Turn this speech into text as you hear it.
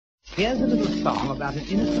here's a little song about an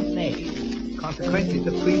innocent maid. Consequently, it's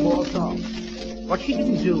a pre-war song. What she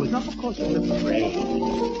didn't do was not because she was afraid. She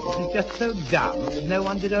was just so dumb that no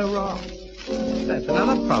one did her wrong. That's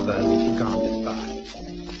another proverb that you can't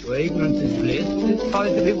despise. Where ignorance is bliss, it's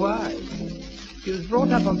folly to be wise. She was brought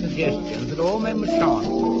up on suggestions that all men were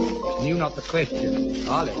chancellors, knew not the questions,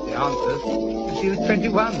 or less the answers, and she was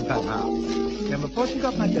 21 somehow. Then before she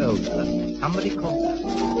got much older, somebody caught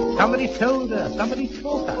her. Somebody told her, somebody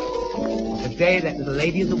taught her. Today that little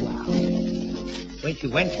lady is a wow. When she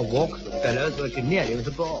went for walks with fellows, well, she nearly was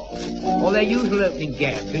a bore. All their usual opening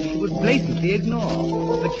gags, which she would blatantly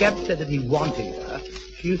ignore. The chap said that he wanted her.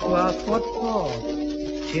 She used to ask, what for?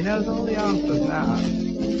 She knows all the answers now.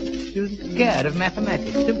 She was scared of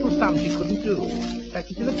mathematics, simple sums she couldn't do. In fact,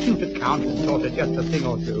 until a cute accountant taught her just a thing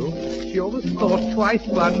or two, she always thought twice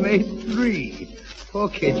one made three. Poor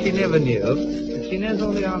kid, she never knew, but she knows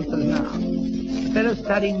all the answers now. A fellow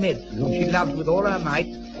studying medicine, whom she loved with all her might,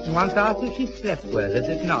 and once asked if she slept well, as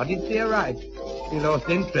if not, he'd see her right. She lost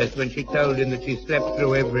interest when she told him that she slept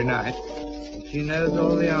through every night. But she knows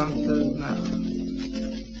all the answers now.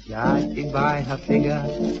 Judging by her figure,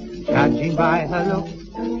 judging by her look,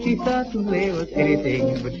 she certainly was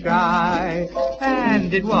anything but shy.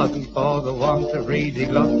 And it wasn't for the want of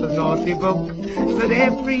reading lots of naughty books that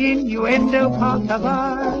every innuendo passed her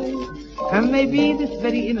by. And maybe this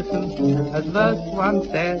very innocence, as verse one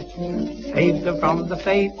says, saved her from the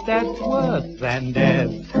fate that's worse than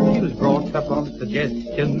death. She was brought up on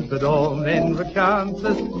suggestions that all men were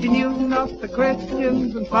chancellors. She knew not the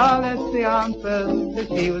questions and far less the answers,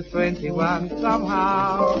 till she was 21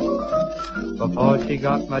 somehow. Before she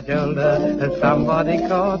got much older, somebody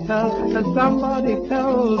caught her, somebody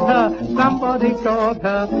told her, somebody taught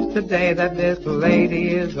her, today that little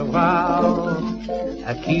lady is a wow.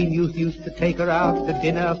 A keen youth used to take her out to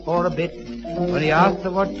dinner for a bit. When he asked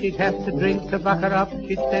her what she'd have to drink to buck her up,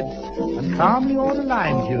 she'd said, and calmly order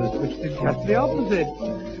lime juice, which did just the opposite.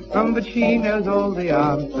 But she knows all the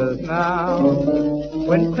answers now.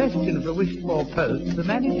 When questioned for a wished-for post, the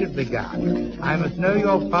manager began, I must know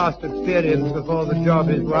your past experience before the job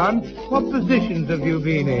is won. What positions have you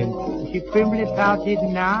been in? She primly pouted,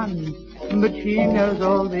 none. But she knows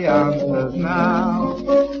all the answers now.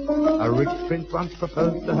 A rich prince once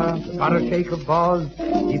proposed to her, the Parashake of Boz.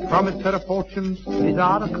 He promised her a fortune, but his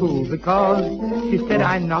ardor cooled, because she said,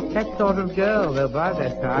 I'm not that sort of girl, though by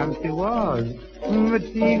that time she was. But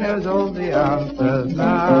she knows all the answers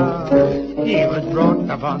now. She was brought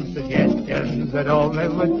up on suggestions that all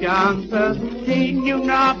men were chancers. She knew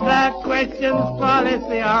not the questions, far less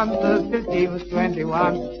the answers, till she was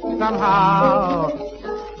 21 somehow.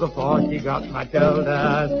 Before she got much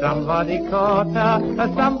older, somebody caught her,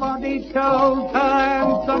 somebody told her,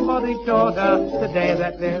 and somebody taught her, today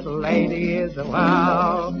that little lady is a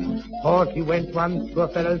wow. For she went once to a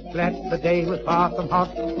fellow's flat, the day was far from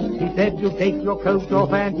hot. He said, you'll take your coat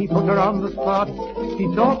off, and he put her on the spot. She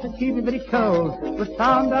thought that she'd be very cold, but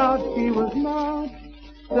found out she was not.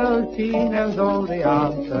 So she knows all the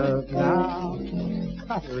answers now.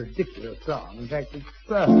 Quite a ridiculous song. In fact, it's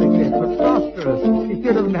perfectly preposterous. She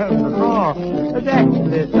should have known before. But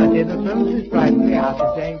actually, such innocence is frightfully out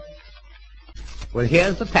of date. Well,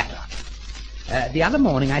 here's the patter. The other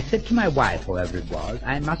morning I said to my wife, whoever it was,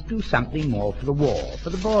 I must do something more for the war, for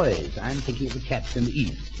the boys. I'm thinking of the chaps in the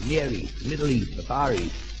East, the Near East, the Middle East, the Far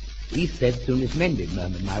East. East said soon is mended,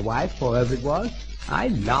 murmured my wife, whoever it was. I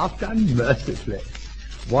laughed unmercifully.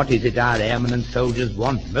 What is it our airmen and soldiers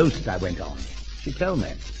want most, I went on. She told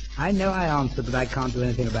me. I know I answered, but I can't do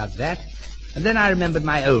anything about that. And then I remembered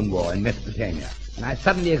my own war in Mesopotamia, and I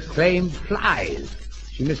suddenly exclaimed, flies!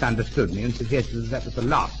 She misunderstood me and suggested that was the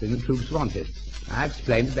last thing the troops wanted. I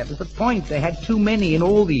explained that was the point. They had too many in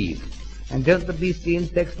all the East. And don't the beastly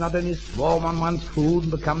insects not only swarm on one's food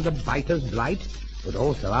and become the biter's blight, but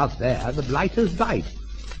also out there the blighter's bite.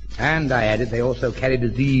 And, I added, they also carry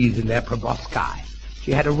disease in their proboscis.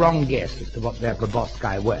 She had a wrong guess as to what their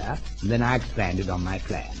proboscis were, and then I expanded on my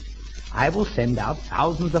plan. I will send out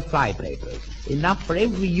thousands of flypapers, enough for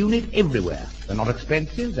every unit everywhere. They're not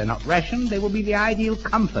expensive, they're not rationed, they will be the ideal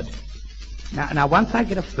comfort. Now, once I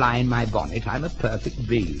get a fly in my bonnet, I'm a perfect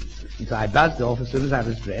breeze. And so I buzzed off as soon as I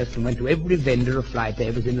was dressed and went to every vendor of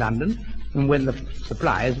flypapers in London, and when the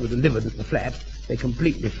supplies were delivered at the flat, they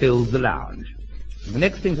completely filled the lounge. And the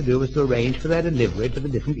next thing to do was to arrange for their delivery to the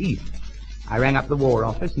different East. I rang up the War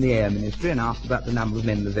Office and the Air Ministry and asked about the number of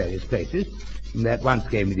men in the various places, and they at once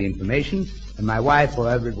gave me the information, and my wife, or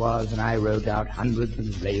whoever it was, and I wrote out hundreds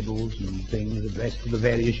of labels and things addressed to the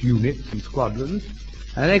various units and squadrons,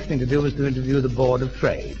 And the next thing to do was to interview the Board of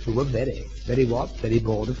Trade, who were very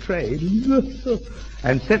Board of Trade,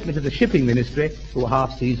 and sent me to the Shipping Ministry, who were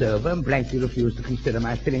half seas over and blankly refused to consider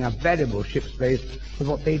my filling up valuable ship space with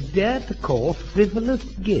what they dared to call frivolous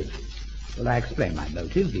gifts. Well, I explained my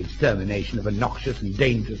motive, the extermination of a noxious and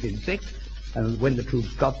dangerous insect, and when the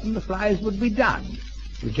troops got them, the flies would be done.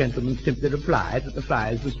 The gentleman simply replied that the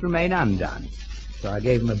flies was to remain undone. So I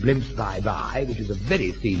gave him a blimp's bye-bye, which is a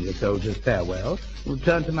very senior soldier's farewell, and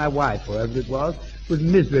returned to my wife, wherever it was, with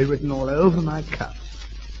misery written all over my cuffs.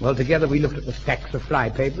 Well, together we looked at the stacks of fly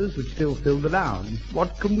papers which still filled the lounge.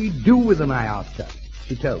 What can we do with them, I asked her.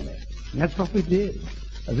 She told me. And that's what we did.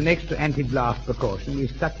 As an extra anti-blast precaution, we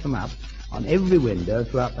stuck them up on every window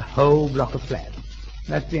throughout the whole block of flats.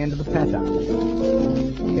 That's the end of the pattern.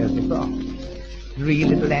 Here's the song. 3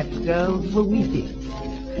 little Lapp girls were weeping.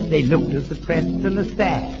 They looked as depressed and as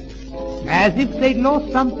sad, as if they'd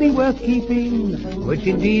lost something worth keeping, which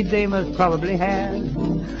indeed they most probably had.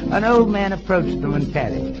 An old man approached them and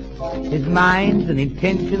tarried. His mind and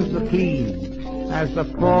intentions were clean, as the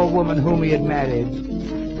poor woman whom he had married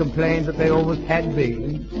complained that they always had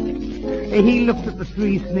been. He looked at the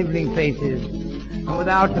 3 snivelling faces, and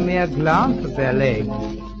without a mere glance at their legs,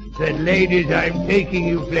 said, "Ladies, I'm taking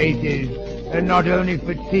you places, and not only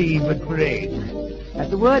for tea, but for eggs." At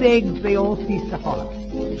the word eggs, they all ceased to holler.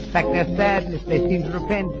 In fact, their sadness, they seemed to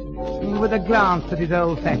repent. And with a glance at his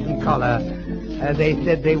old-fashioned collar, they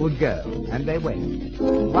said they would go, and they went.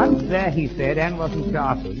 Once there, he said, and wasn't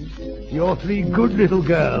chaffing, "You're 3 good little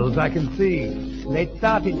girls, I can see." And they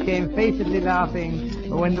started shamefacedly laughing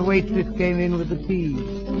when the waitress came in with the tea.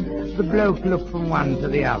 The bloke looked from one to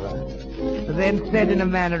the other, then said in a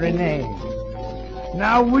manner inane,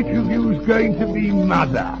 "Now which of you's going to be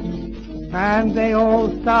mother?" And they all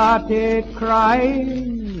started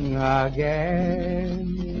crying again.